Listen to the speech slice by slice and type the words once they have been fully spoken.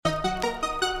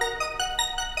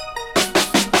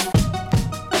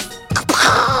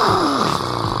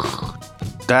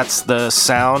That's the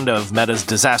sound of Meta's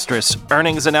disastrous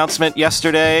earnings announcement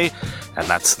yesterday, and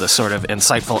that's the sort of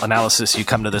insightful analysis you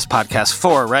come to this podcast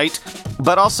for, right?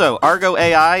 But also, Argo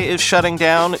AI is shutting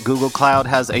down, Google Cloud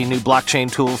has a new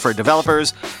blockchain tool for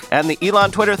developers, and the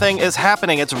Elon Twitter thing is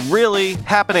happening. It's really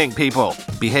happening, people.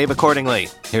 Behave accordingly.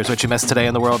 Here's what you missed today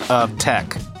in the world of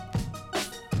tech.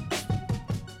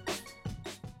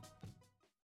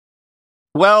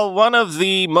 Well, one of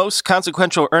the most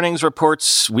consequential earnings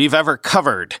reports we've ever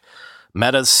covered.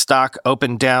 Meta's stock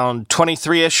opened down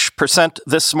 23-ish%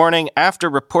 this morning after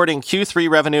reporting Q3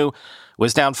 revenue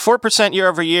was down 4% year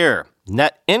over year.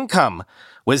 Net income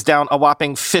was down a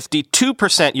whopping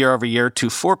 52% year over year to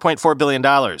 $4.4 billion.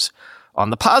 On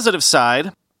the positive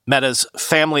side, Meta's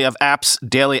family of apps'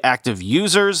 daily active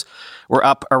users were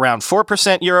up around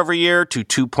 4% year over year to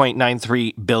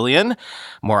 2.93 billion.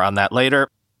 More on that later.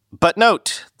 But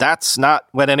note, that's not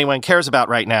what anyone cares about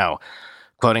right now.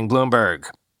 Quoting Bloomberg,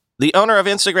 the owner of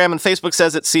Instagram and Facebook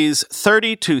says it sees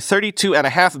 $30 to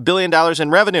 $32.5 billion in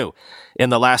revenue in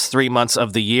the last 3 months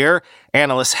of the year.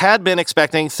 Analysts had been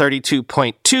expecting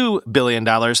 $32.2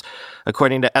 billion,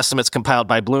 according to estimates compiled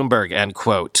by Bloomberg, end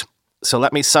quote. So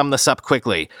let me sum this up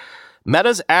quickly.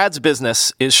 Meta's ads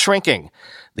business is shrinking.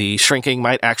 The shrinking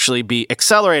might actually be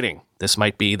accelerating. This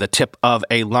might be the tip of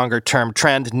a longer-term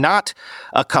trend, not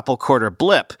a couple-quarter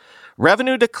blip.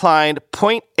 Revenue declined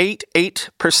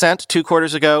 0.88% 2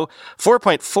 quarters ago,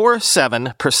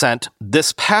 4.47%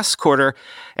 this past quarter,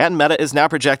 and Meta is now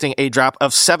projecting a drop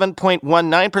of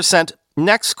 7.19%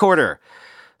 next quarter.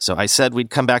 So I said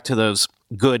we'd come back to those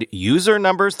good user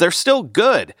numbers. They're still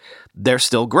good. They're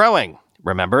still growing.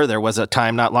 Remember, there was a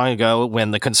time not long ago when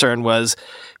the concern was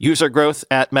user growth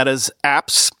at Meta's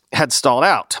apps had stalled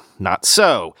out. Not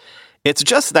so. It's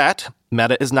just that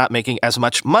Meta is not making as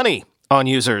much money on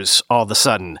users all of a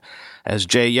sudden. As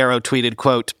Jay Yarrow tweeted,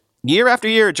 quote, year after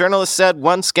year, journalists said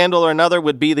one scandal or another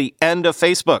would be the end of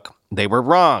Facebook. They were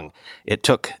wrong. It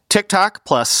took TikTok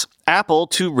plus Apple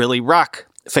to really rock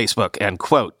Facebook, end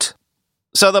quote.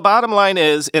 So the bottom line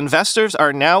is investors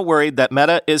are now worried that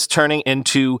Meta is turning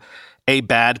into a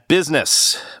bad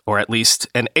business, or at least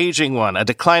an aging one, a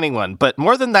declining one. But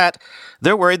more than that,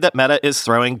 they're worried that Meta is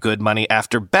throwing good money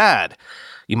after bad.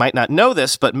 You might not know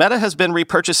this, but Meta has been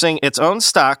repurchasing its own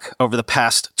stock over the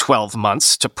past 12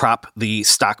 months to prop the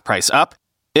stock price up.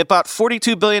 It bought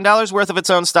 $42 billion worth of its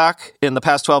own stock in the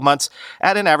past 12 months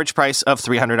at an average price of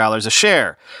 $300 a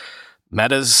share.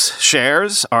 Meta's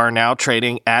shares are now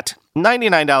trading at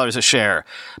 $99 a share.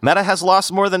 Meta has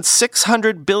lost more than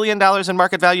 $600 billion in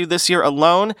market value this year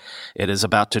alone. It is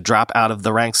about to drop out of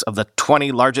the ranks of the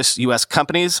 20 largest U.S.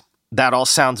 companies. That all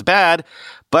sounds bad,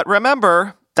 but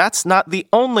remember, that's not the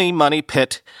only money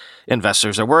pit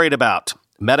investors are worried about.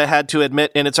 Meta had to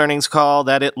admit in its earnings call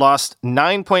that it lost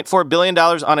 $9.4 billion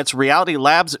on its Reality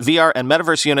Labs VR and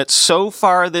Metaverse units so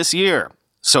far this year.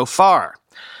 So far.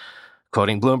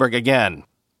 Quoting Bloomberg again.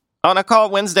 On a call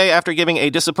Wednesday after giving a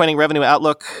disappointing revenue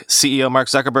outlook, CEO Mark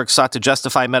Zuckerberg sought to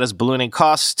justify Meta's ballooning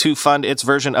costs to fund its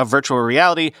version of virtual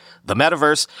reality, the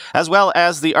Metaverse, as well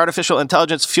as the artificial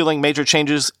intelligence fueling major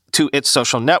changes to its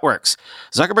social networks.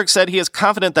 Zuckerberg said he is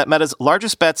confident that Meta's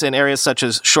largest bets in areas such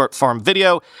as short-form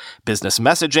video, business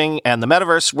messaging, and the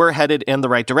Metaverse were headed in the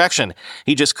right direction.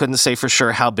 He just couldn't say for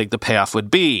sure how big the payoff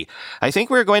would be. I think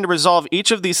we're going to resolve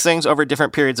each of these things over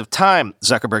different periods of time,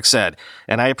 Zuckerberg said,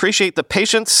 and I appreciate the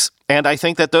patience, and I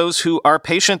think that those who are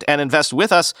patient and invest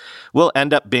with us will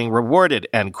end up being rewarded,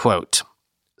 end quote.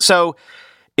 So,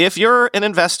 if you're an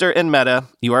investor in Meta,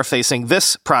 you are facing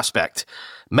this prospect.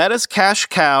 Meta's cash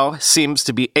cow seems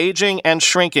to be aging and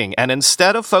shrinking, and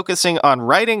instead of focusing on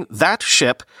righting that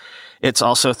ship, it's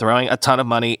also throwing a ton of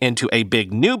money into a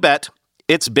big new bet,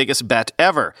 its biggest bet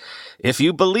ever. If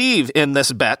you believe in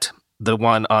this bet, the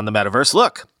one on the Metaverse,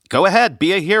 look, go ahead,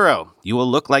 be a hero. You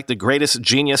will look like the greatest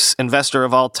genius investor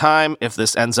of all time if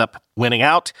this ends up winning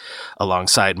out,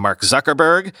 alongside Mark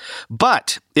Zuckerberg.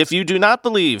 But if you do not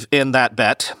believe in that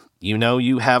bet, you know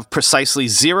you have precisely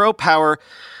zero power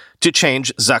to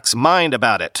change Zuck's mind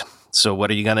about it. So what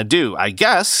are you going to do? I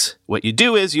guess what you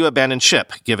do is you abandon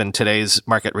ship, given today's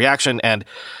market reaction and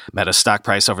Meta's stock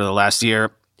price over the last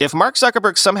year. If Mark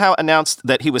Zuckerberg somehow announced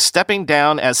that he was stepping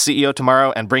down as CEO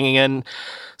tomorrow and bringing in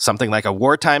something like a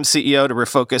wartime CEO to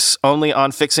refocus only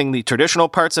on fixing the traditional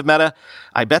parts of Meta,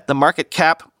 I bet the market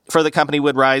cap for the company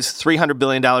would rise $300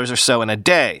 billion or so in a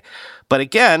day. But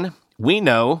again, we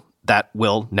know that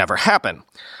will never happen.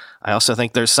 I also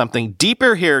think there's something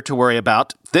deeper here to worry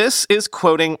about. This is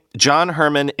quoting John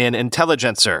Herman in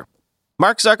Intelligencer.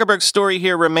 Mark Zuckerberg's story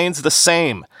here remains the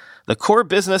same. The core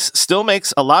business still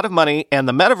makes a lot of money, and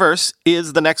the metaverse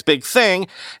is the next big thing,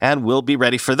 and we'll be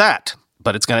ready for that.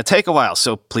 But it's going to take a while,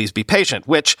 so please be patient,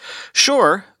 which,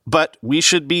 sure, but we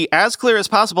should be as clear as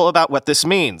possible about what this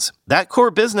means. That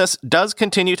core business does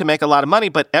continue to make a lot of money,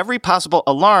 but every possible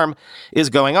alarm is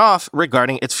going off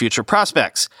regarding its future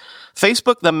prospects.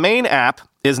 Facebook, the main app,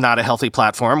 is not a healthy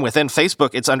platform. Within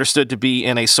Facebook, it's understood to be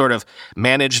in a sort of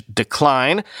managed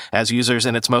decline as users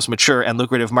in its most mature and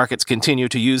lucrative markets continue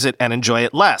to use it and enjoy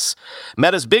it less.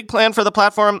 Meta's big plan for the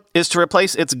platform is to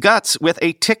replace its guts with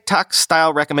a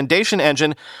TikTok-style recommendation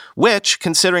engine, which,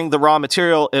 considering the raw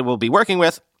material it will be working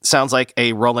with, sounds like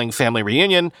a rolling family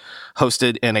reunion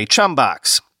hosted in a chum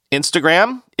box.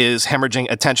 Instagram is hemorrhaging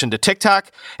attention to TikTok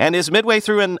and is midway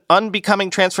through an unbecoming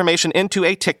transformation into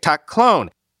a TikTok clone.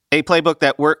 A playbook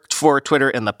that worked for Twitter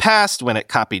in the past when it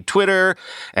copied Twitter,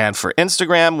 and for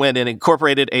Instagram when it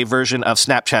incorporated a version of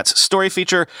Snapchat's story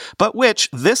feature, but which,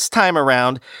 this time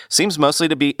around, seems mostly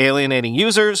to be alienating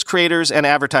users, creators, and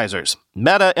advertisers.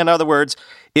 Meta, in other words,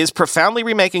 is profoundly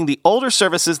remaking the older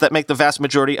services that make the vast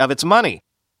majority of its money.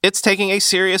 It's taking a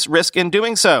serious risk in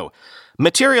doing so.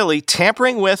 Materially,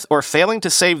 tampering with or failing to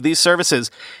save these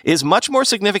services is much more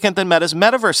significant than Meta's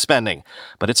metaverse spending,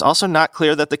 but it's also not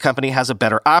clear that the company has a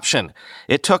better option.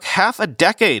 It took half a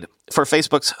decade for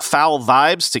Facebook's foul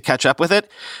vibes to catch up with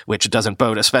it, which doesn't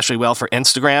bode especially well for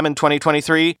Instagram in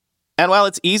 2023. And while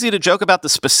it's easy to joke about the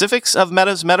specifics of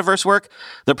Meta's metaverse work,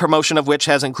 the promotion of which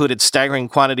has included staggering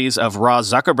quantities of raw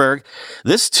Zuckerberg,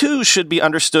 this too should be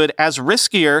understood as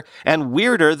riskier and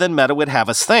weirder than Meta would have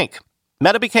us think.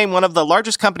 Meta became one of the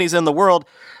largest companies in the world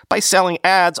by selling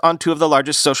ads on two of the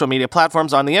largest social media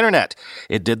platforms on the internet.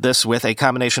 It did this with a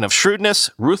combination of shrewdness,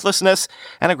 ruthlessness,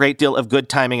 and a great deal of good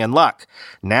timing and luck.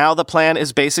 Now the plan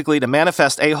is basically to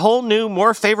manifest a whole new,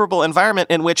 more favorable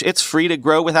environment in which it's free to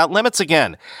grow without limits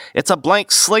again. It's a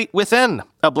blank slate within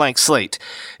a blank slate.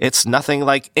 It's nothing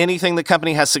like anything the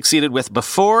company has succeeded with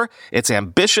before. It's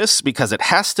ambitious because it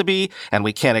has to be, and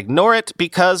we can't ignore it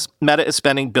because Meta is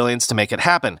spending billions to make it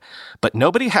happen. But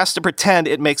nobody has to pretend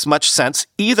it makes much sense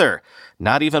either.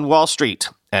 Not even Wall Street.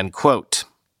 End quote.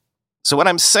 So what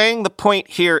I'm saying, the point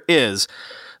here is,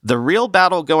 the real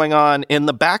battle going on in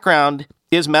the background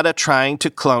is Meta trying to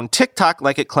clone TikTok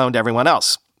like it cloned everyone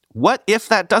else. What if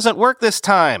that doesn't work this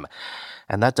time?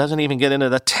 And that doesn't even get into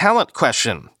the talent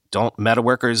question. Don't Meta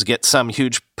workers get some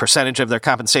huge percentage of their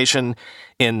compensation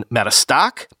in Meta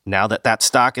stock? Now that that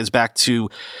stock is back to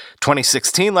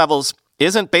 2016 levels,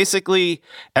 isn't basically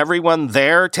everyone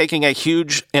there taking a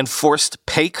huge enforced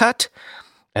pay cut?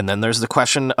 And then there's the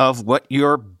question of what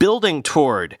you're building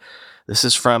toward. This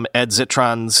is from Ed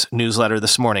Zitron's newsletter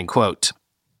this morning, quote,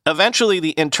 "Eventually,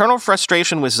 the internal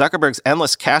frustration with Zuckerberg's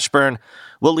endless cash burn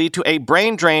will lead to a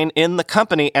brain drain in the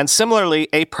company and similarly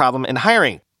a problem in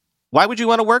hiring. Why would you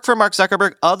want to work for Mark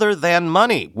Zuckerberg other than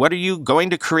money? What are you going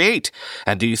to create?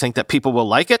 And do you think that people will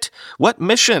like it? What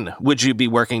mission would you be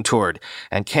working toward?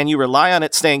 And can you rely on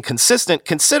it staying consistent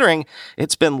considering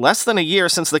it's been less than a year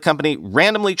since the company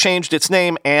randomly changed its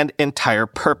name and entire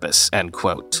purpose?" End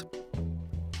quote.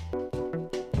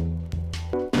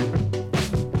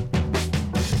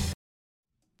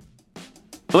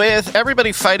 With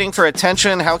everybody fighting for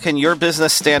attention, how can your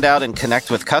business stand out and connect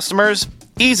with customers?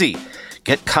 Easy.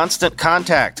 Get Constant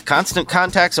Contact. Constant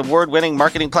Contact's award-winning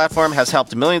marketing platform has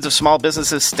helped millions of small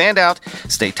businesses stand out,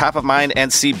 stay top of mind,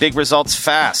 and see big results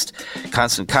fast.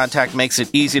 Constant Contact makes it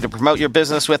easy to promote your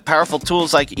business with powerful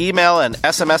tools like email and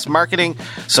SMS marketing,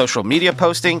 social media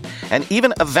posting, and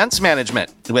even events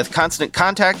management. With Constant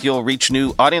Contact, you'll reach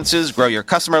new audiences, grow your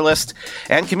customer list,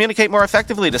 and communicate more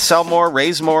effectively to sell more,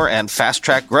 raise more, and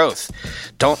fast-track growth.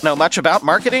 Don't know much about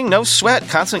marketing? No sweat.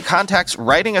 Constant Contact's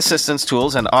writing assistance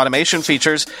tools and automation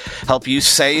features help you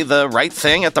say the right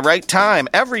thing at the right time,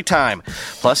 every time.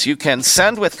 Plus, you can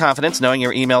send with confidence knowing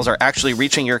your emails are actually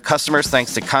reaching your customers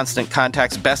thanks to Constant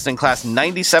Contact's best-in-class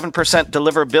 97%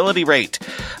 deliverability rate.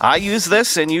 I use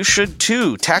this, and you should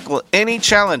too. Tackle any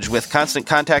challenge with Constant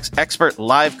Contact's expert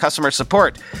live customer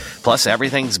support. Plus,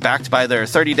 everything's backed by their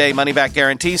 30-day money-back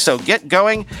guarantee, so get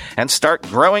going and start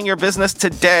growing your business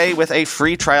today with a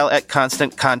free trial at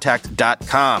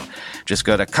ConstantContact.com. Just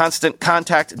go to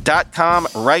ConstantContact.com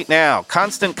right now.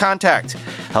 Constant Contact,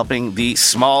 helping the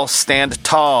small stand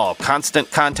tall.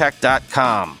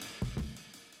 ConstantContact.com.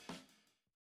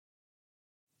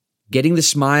 Getting the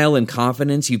smile and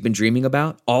confidence you've been dreaming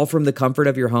about, all from the comfort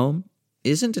of your home,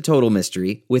 isn't a total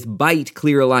mystery with Byte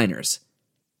clear aligners.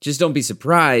 Just don't be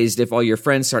surprised if all your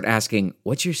friends start asking,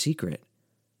 "What's your secret?"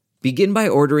 Begin by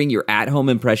ordering your at-home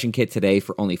impression kit today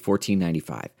for only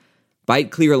 $14.95.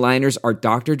 Byte clear aligners are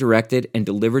doctor-directed and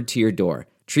delivered to your door,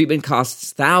 Treatment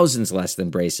costs thousands less than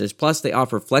braces, plus they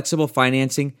offer flexible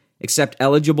financing, accept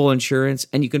eligible insurance,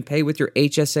 and you can pay with your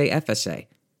HSA FSA.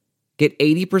 Get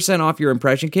 80% off your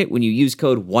impression kit when you use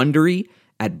code WONDERY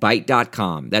at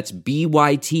Byte.com. That's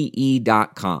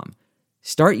BYTE.com.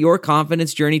 Start your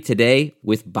confidence journey today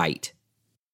with Byte.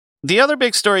 The other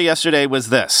big story yesterday was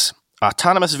this.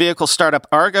 Autonomous vehicle startup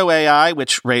Argo AI,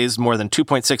 which raised more than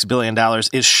 $2.6 billion,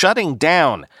 is shutting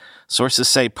down. Sources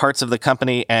say parts of the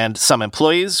company and some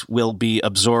employees will be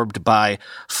absorbed by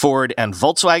Ford and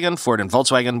Volkswagen. Ford and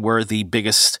Volkswagen were the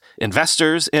biggest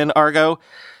investors in Argo,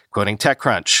 quoting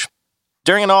TechCrunch.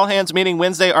 During an all-hands meeting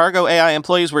Wednesday, Argo AI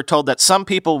employees were told that some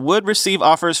people would receive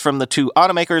offers from the two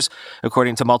automakers,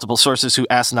 according to multiple sources who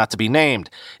asked not to be named.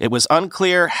 It was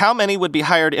unclear how many would be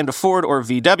hired into Ford or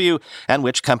VW and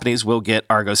which companies will get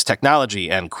Argo's technology,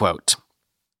 end quote.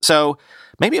 So,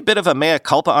 maybe a bit of a mea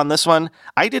culpa on this one.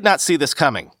 I did not see this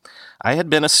coming. I had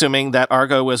been assuming that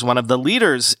Argo was one of the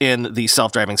leaders in the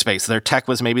self-driving space. Their tech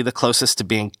was maybe the closest to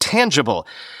being tangible.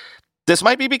 This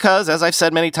might be because, as I've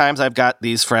said many times, I've got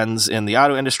these friends in the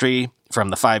auto industry from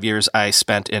the 5 years I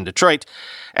spent in Detroit,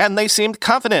 and they seemed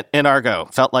confident in Argo.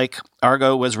 Felt like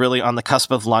Argo was really on the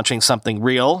cusp of launching something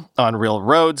real on real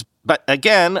roads. But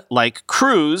again, like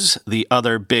Cruise, the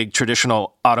other big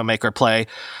traditional automaker play,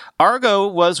 Argo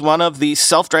was one of the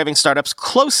self-driving startups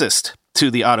closest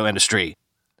to the auto industry.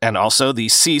 And also, the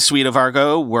C-suite of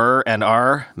Argo were and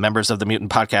are members of the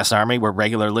Mutant Podcast Army, were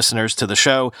regular listeners to the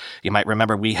show. You might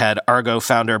remember we had Argo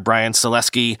founder Brian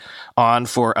Selesky on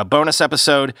for a bonus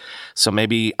episode, so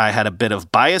maybe I had a bit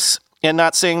of bias in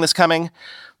not seeing this coming.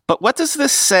 But what does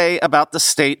this say about the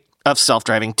state of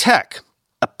self-driving tech?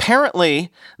 Apparently,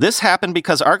 this happened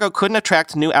because Argo couldn't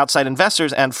attract new outside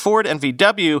investors, and Ford and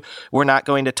VW were not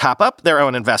going to top up their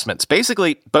own investments.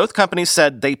 Basically, both companies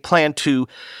said they plan to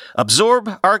absorb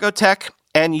Argo tech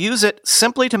and use it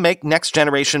simply to make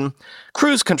next-generation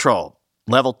cruise control,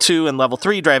 Level 2 and Level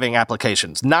 3 driving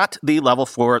applications, not the Level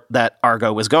 4 that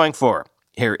Argo was going for.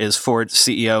 Here is Ford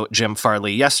CEO Jim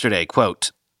Farley yesterday,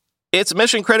 quote, "It's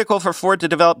mission critical for Ford to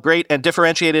develop great and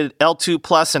differentiated L2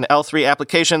 Plus and L3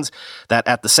 applications that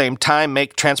at the same time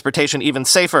make transportation even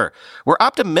safer. We're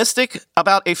optimistic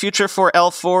about a future for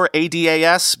L4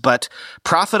 ADAS, but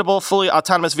profitable fully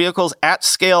autonomous vehicles at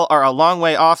scale are a long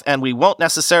way off, and we won't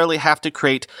necessarily have to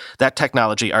create that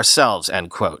technology ourselves," end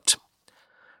quote.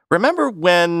 Remember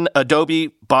when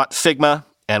Adobe bought Figma?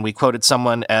 And we quoted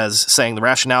someone as saying the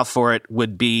rationale for it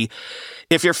would be,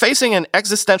 if you're facing an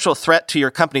existential threat to your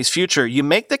company's future, you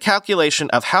make the calculation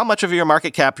of how much of your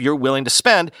market cap you're willing to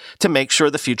spend to make sure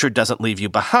the future doesn't leave you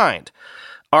behind.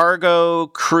 Argo,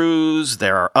 Cruise,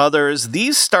 there are others.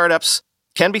 These startups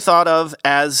can be thought of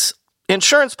as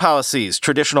insurance policies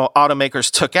traditional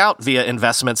automakers took out via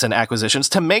investments and acquisitions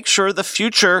to make sure the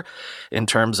future, in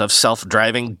terms of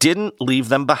self-driving, didn't leave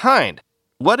them behind.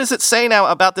 What does it say now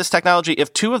about this technology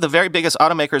if two of the very biggest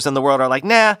automakers in the world are like,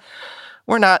 nah,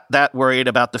 we're not that worried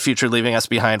about the future leaving us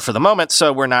behind for the moment,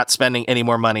 so we're not spending any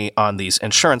more money on these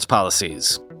insurance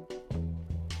policies?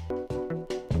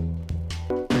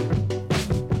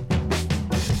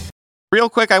 Real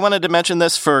quick, I wanted to mention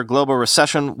this for Global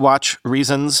Recession Watch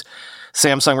reasons.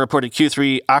 Samsung reported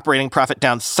Q3 operating profit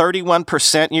down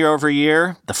 31% year over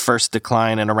year, the first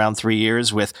decline in around 3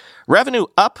 years, with revenue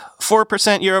up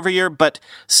 4% year over year, but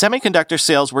semiconductor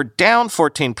sales were down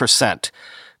 14%,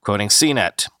 quoting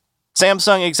CNET.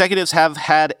 Samsung executives have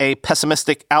had a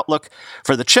pessimistic outlook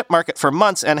for the chip market for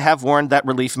months and have warned that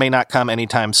relief may not come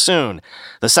anytime soon.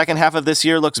 The second half of this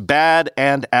year looks bad,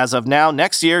 and as of now,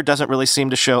 next year doesn't really seem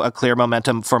to show a clear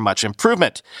momentum for much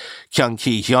improvement.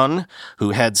 Kyung-Ki Hyun,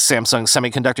 who heads Samsung's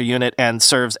semiconductor unit and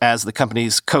serves as the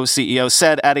company's co-CEO,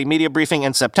 said at a media briefing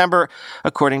in September,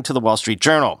 according to the Wall Street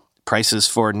Journal. Prices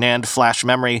for NAND flash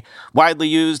memory, widely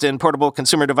used in portable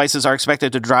consumer devices, are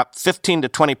expected to drop 15 to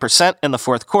 20% in the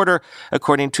fourth quarter,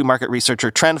 according to market researcher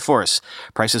TrendForce.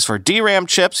 Prices for DRAM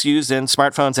chips used in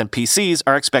smartphones and PCs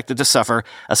are expected to suffer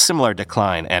a similar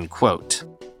decline, end quote.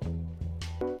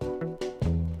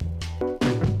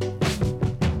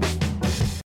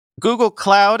 Google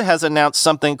Cloud has announced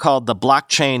something called the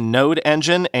Blockchain Node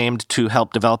Engine, aimed to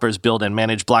help developers build and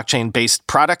manage blockchain-based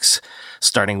products,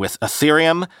 starting with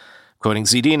Ethereum. Quoting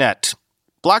ZDNet,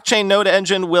 Blockchain Node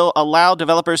Engine will allow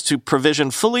developers to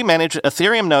provision fully managed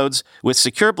Ethereum nodes with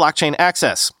secure blockchain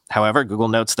access. However, Google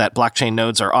notes that blockchain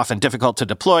nodes are often difficult to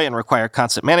deploy and require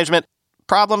constant management.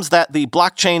 problems that the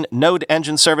Blockchain Node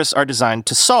Engine service are designed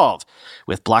to solve.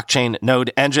 With Blockchain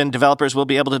Node Engine, developers will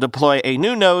be able to deploy a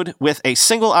new node with a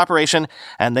single operation,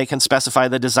 and they can specify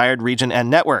the desired region and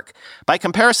network. By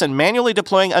comparison, manually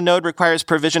deploying a node requires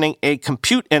provisioning a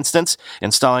compute instance,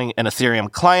 installing an Ethereum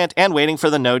client, and waiting for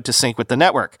the node to sync with the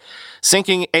network.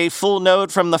 Syncing a full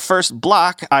node from the first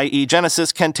block, i.e.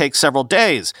 Genesis, can take several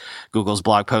days, Google's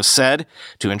blog post said.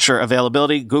 To ensure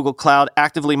availability, Google Cloud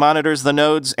actively monitors the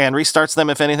nodes and restarts them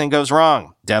if anything goes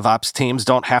wrong. DevOps teams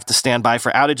don't have to stand by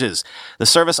for outages. The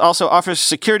service also offers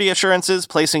security assurances,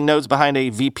 placing nodes behind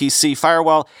a VPC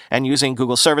firewall and using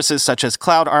Google services such as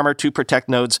Cloud Armor to protect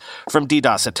nodes from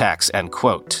DDoS attacks, end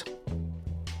quote.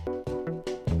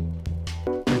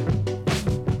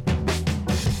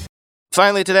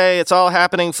 Finally today, it's all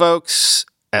happening, folks,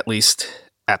 at least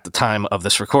at the time of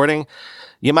this recording.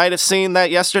 You might have seen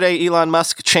that yesterday Elon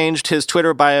Musk changed his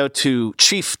Twitter bio to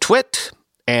Chief Twit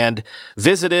and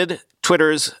visited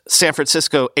Twitter's San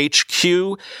Francisco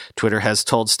HQ. Twitter has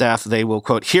told staff they will,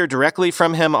 quote, hear directly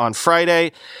from him on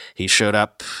Friday. He showed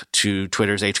up to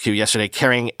Twitter's HQ yesterday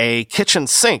carrying a kitchen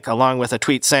sink along with a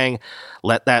tweet saying,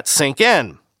 let that sink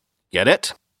in. Get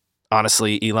it?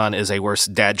 Honestly, Elon is a worse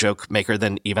dad joke maker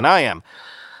than even I am.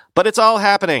 But it's all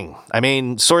happening. I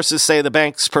mean, sources say the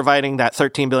banks providing that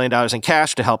 $13 billion in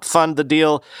cash to help fund the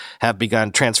deal have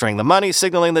begun transferring the money,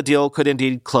 signaling the deal could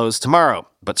indeed close tomorrow.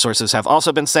 But sources have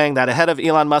also been saying that ahead of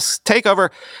Elon Musk's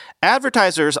takeover,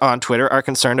 advertisers on Twitter are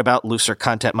concerned about looser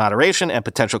content moderation and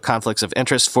potential conflicts of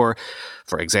interest for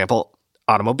example,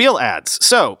 automobile ads.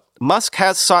 So, Musk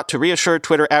has sought to reassure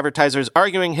Twitter advertisers,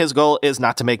 arguing his goal is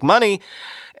not to make money,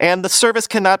 and the service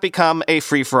cannot become a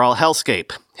free-for-all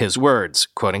hellscape. His words,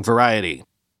 quoting Variety.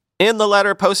 In the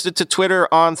letter posted to Twitter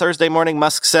on Thursday morning,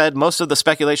 Musk said, most of the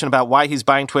speculation about why he's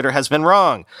buying Twitter has been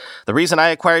wrong. The reason I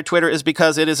acquired Twitter is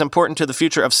because it is important to the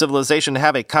future of civilization to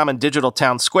have a common digital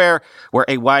town square where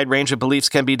a wide range of beliefs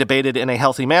can be debated in a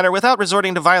healthy manner without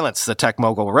resorting to violence, the tech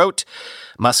mogul wrote.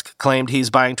 Musk claimed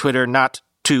he's buying Twitter not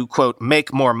to, quote,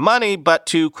 make more money, but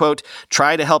to, quote,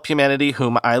 try to help humanity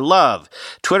whom I love.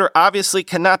 Twitter obviously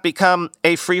cannot become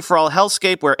a free-for-all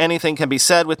hellscape where anything can be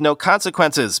said with no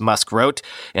consequences, Musk wrote.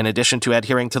 In addition to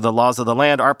adhering to the laws of the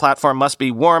land, our platform must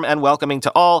be warm and welcoming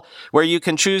to all, where you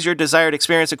can choose your desired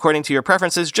experience according to your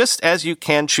preferences, just as you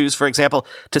can choose, for example,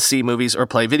 to see movies or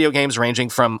play video games ranging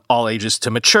from all ages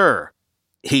to mature.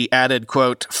 He added,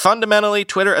 quote, fundamentally,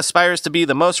 Twitter aspires to be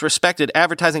the most respected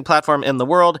advertising platform in the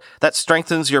world that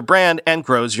strengthens your brand and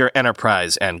grows your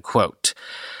enterprise, end quote.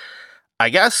 I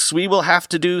guess we will have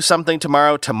to do something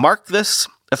tomorrow to mark this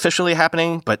officially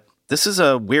happening, but this is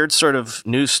a weird sort of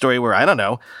news story where, I don't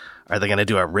know, are they going to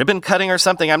do a ribbon cutting or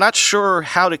something? I'm not sure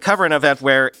how to cover an event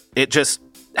where it just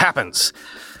happens.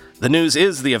 The news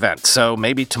is the event, so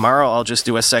maybe tomorrow I'll just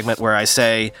do a segment where I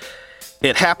say,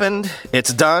 it happened,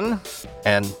 it's done,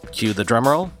 and cue the drum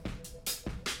roll.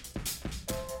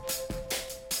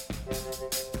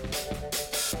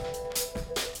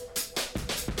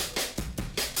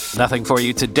 Nothing for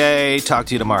you today. Talk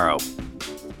to you tomorrow.